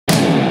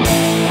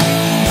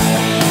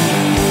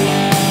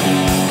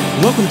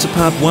Welcome to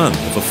part 1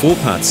 of a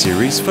 4-part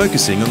series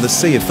focusing on the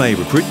CFA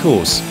Recruit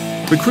course.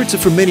 Recruits are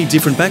from many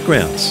different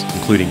backgrounds,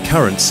 including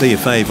current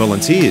CFA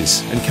volunteers,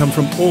 and come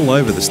from all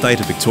over the state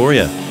of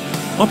Victoria.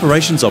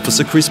 Operations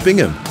Officer Chris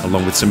Bingham,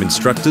 along with some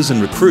instructors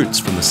and recruits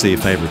from the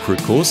CFA Recruit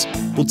course,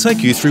 will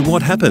take you through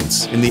what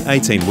happens in the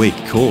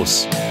 18-week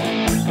course.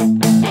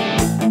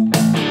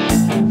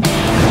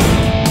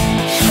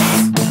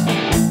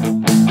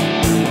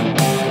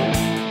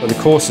 The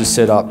course is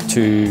set up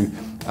to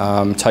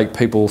take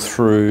people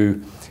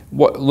through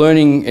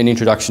learning an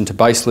introduction to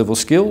base level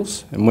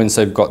skills, and once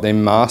they've got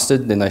them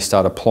mastered, then they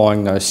start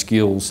applying those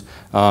skills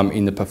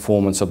in the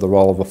performance of the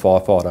role of a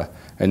firefighter.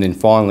 And then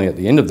finally, at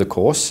the end of the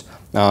course,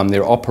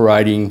 they're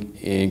operating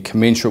in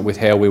commensurate with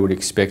how we would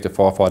expect a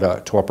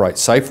firefighter to operate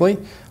safely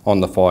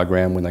on the fire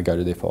ground when they go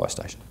to their fire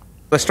station.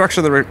 The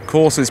structure of the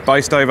course is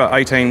based over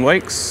 18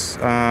 weeks.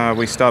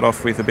 We start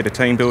off with a bit of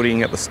team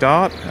building at the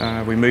start.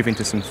 We move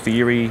into some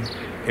theory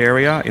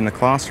area in the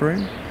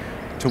classroom.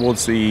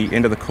 Towards the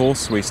end of the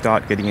course, we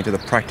start getting into the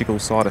practical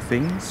side of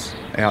things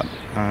out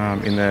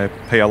in the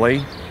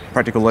PLE,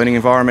 practical learning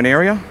environment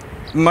area.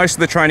 Most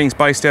of the training is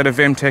based out of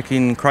VEMTech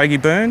in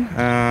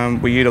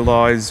Craigieburn. We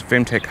utilise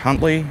VEMTech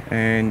Huntley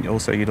and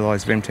also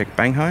utilise VEMTech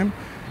Banghome.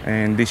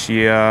 And this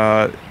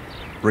year,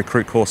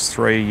 Recruit Course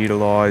 3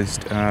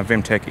 utilised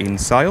VEMTech in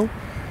Sale.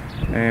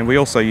 And we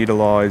also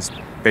utilised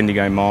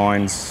Bendigo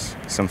Mines,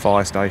 some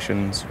fire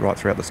stations right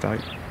throughout the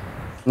state.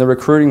 The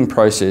recruiting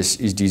process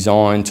is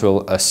designed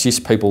to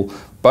assist people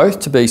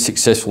both to be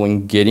successful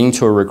in getting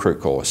to a recruit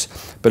course,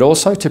 but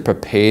also to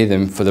prepare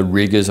them for the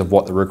rigours of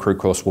what the recruit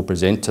course will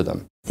present to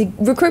them. The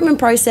recruitment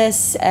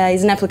process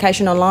is an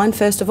application online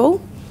first of all,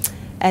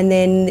 and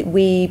then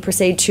we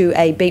proceed to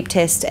a beep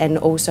test and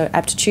also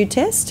aptitude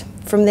test.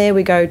 From there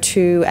we go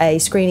to a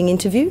screening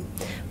interview.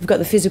 We've got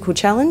the physical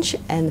challenge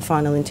and the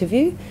final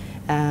interview.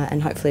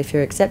 And hopefully if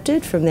you're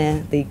accepted, from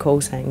there the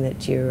call saying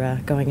that you're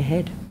going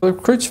ahead. The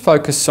recruits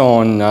focus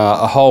on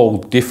a whole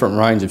different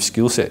range of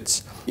skill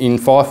sets. In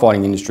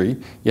firefighting industry,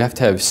 you have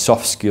to have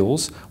soft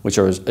skills, which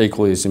are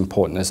equally as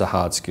important as the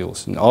hard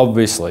skills. And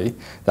obviously,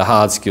 the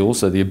hard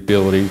skills are the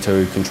ability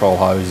to control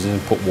hoses and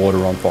put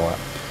water on fire.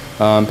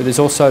 But there's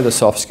also the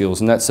soft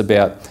skills, and that's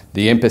about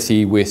the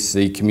empathy with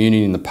the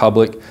community and the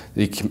public,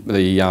 the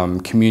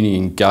community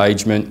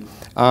engagement,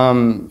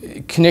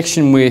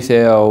 connection with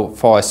our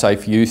fire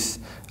safe youth,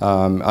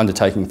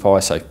 undertaking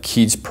fire safe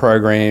kids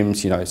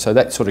programs, so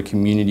that sort of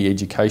community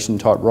education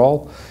type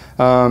role.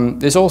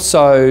 There's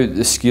also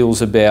the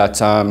skills about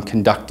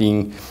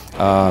conducting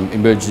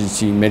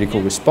emergency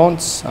medical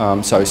response,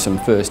 so some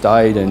first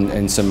aid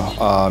and some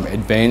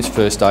advanced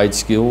first aid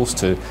skills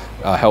to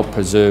help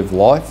preserve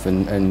life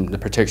and the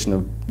protection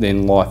of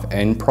then life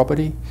and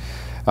property.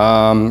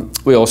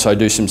 We also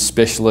do some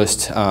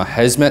specialist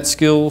hazmat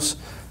skills.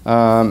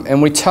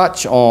 And we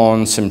touch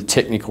on some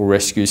technical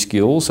rescue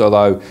skills,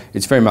 although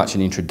it's very much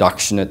an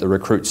introduction at the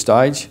recruit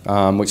stage,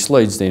 which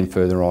leads then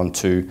further on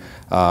to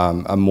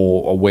a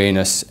more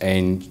awareness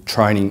and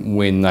training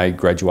when they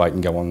graduate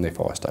and go on their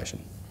fire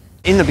station.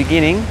 In the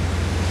beginning,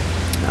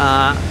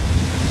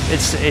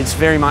 it's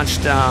very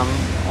much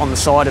on the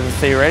side of the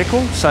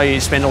theoretical, so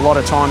you spend a lot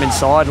of time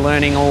inside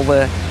learning all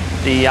the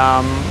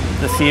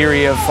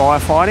theory of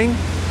firefighting.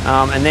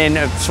 And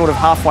then sort of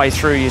halfway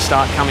through you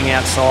start coming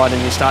outside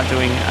and you start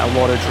doing a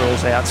lot of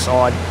drills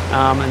outside.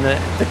 And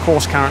the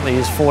course currently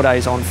is 4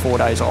 days on, 4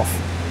 days off.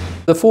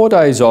 The 4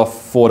 days off,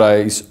 4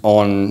 days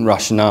on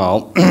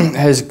rationale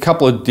has a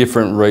couple of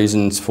different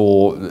reasons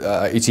for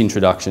its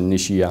introduction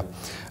this year.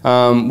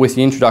 With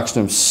the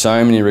introduction of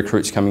so many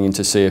recruits coming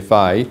into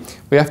CFA,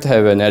 we have to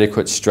have an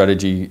adequate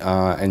strategy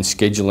and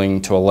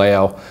scheduling to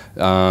allow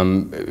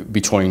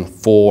between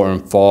 4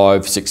 and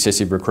 5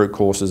 successive recruit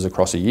courses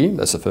across a year.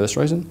 That's the first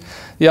reason.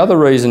 The other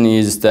reason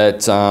is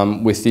that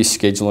with this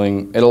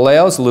scheduling, it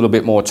allows a little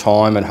bit more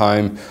time at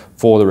home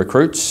for the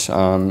recruits.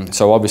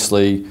 So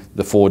obviously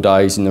the 4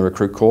 days in the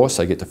recruit course,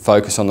 they get to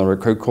focus on the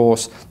recruit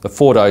course. The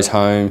 4 days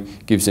home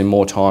gives them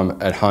more time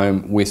at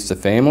home with the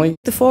family.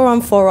 The 4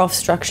 on 4 off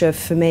structure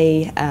for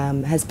me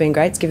has been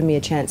great. It's given me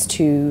a chance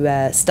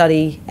to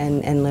study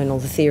and learn all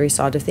the theory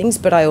side of things,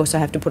 but I also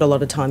have to put a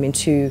lot of time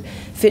into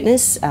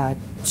fitness,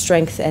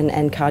 strength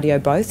and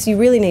cardio both. So you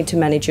really need to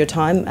manage your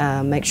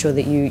time, make sure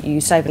that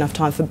you save enough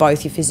time for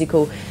both your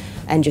physical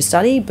and your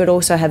study, but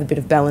also have a bit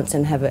of balance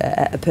and have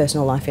a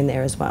personal life in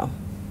there as well.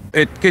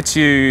 It gets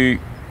you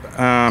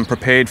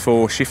prepared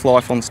for shift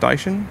life on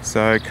station.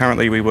 So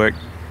currently we work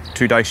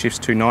 2 day shifts,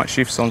 2 night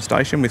shifts on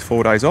station with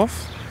 4 days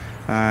off.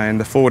 And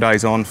the 4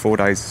 days on, 4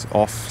 days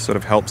off sort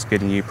of helps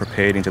getting you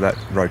prepared into that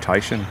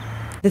rotation.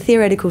 The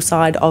theoretical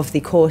side of the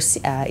course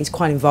is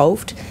quite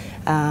involved,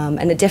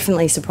 and it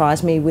definitely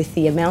surprised me with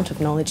the amount of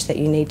knowledge that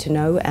you need to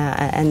know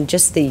and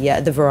just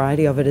the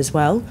variety of it as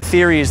well.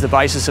 Theory is the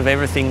basis of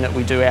everything that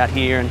we do out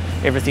here and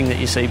everything that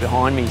you see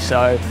behind me,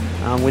 so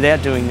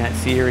without doing that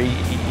theory,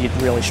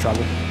 you'd really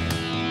struggle.